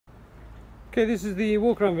Okay, this is the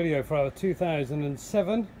walk around video for our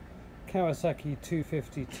 2007 Kawasaki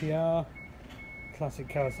 250 TR, classic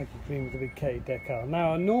Kawasaki cream with a big K decal.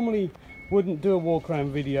 Now I normally wouldn't do a walk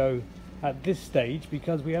around video at this stage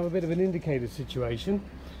because we have a bit of an indicator situation.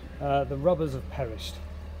 The rubbers have perished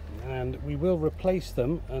and we will replace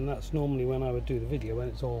them, and that's normally when I would do the video, when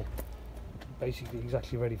it's all basically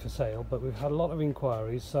exactly ready for sale. But we've had a lot of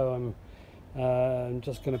inquiries, so I'm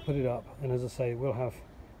just going to put it up, and as I say, we'll have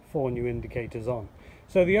 4 new indicators on.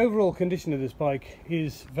 So the overall condition of this bike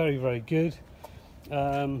is very, very good.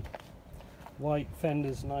 White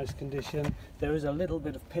fenders, nice condition. There is a little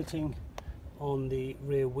bit of pitting on the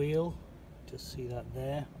rear wheel, just see that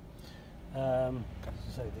there. As I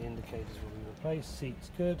say, the indicators will be replaced.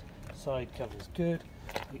 Seats good, side covers good,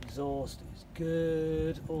 exhaust is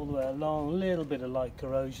good all the way along. A little bit of light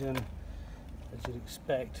corrosion as you'd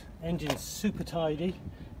expect. Engine super tidy,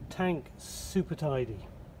 tank super tidy.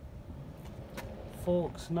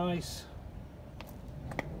 Forks nice.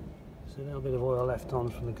 So a little bit of oil left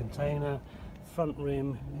on from the container. Front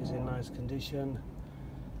rim is in nice condition,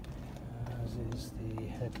 as is the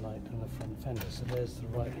headlight and the front fender. So there's the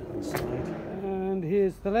right hand side, and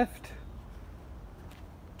here's the left.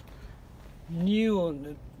 New, or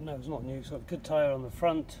no, it's not new. It's got a good tyre on the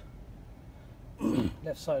front.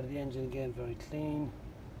 Left side of the engine again very clean.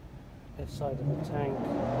 Left side of the tank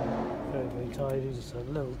very, very tidy. Just a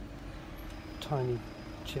little tiny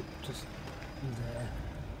chip just there.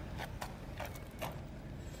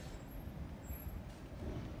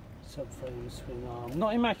 Subframe, swing arm,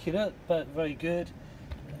 not immaculate but very good.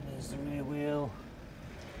 And there's the rear wheel,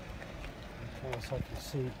 Kawasaki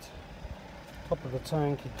seat, top of the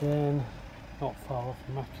tank again, not far off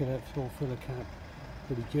immaculate. Fuel filler cap,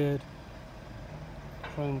 pretty good.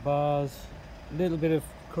 Chrome bars, a little bit of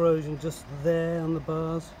corrosion just there on the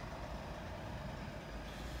bars.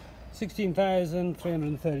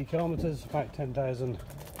 16,330 kilometers, about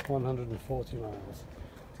 10,140 miles.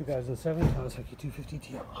 2007 Kawasaki 250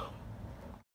 TR.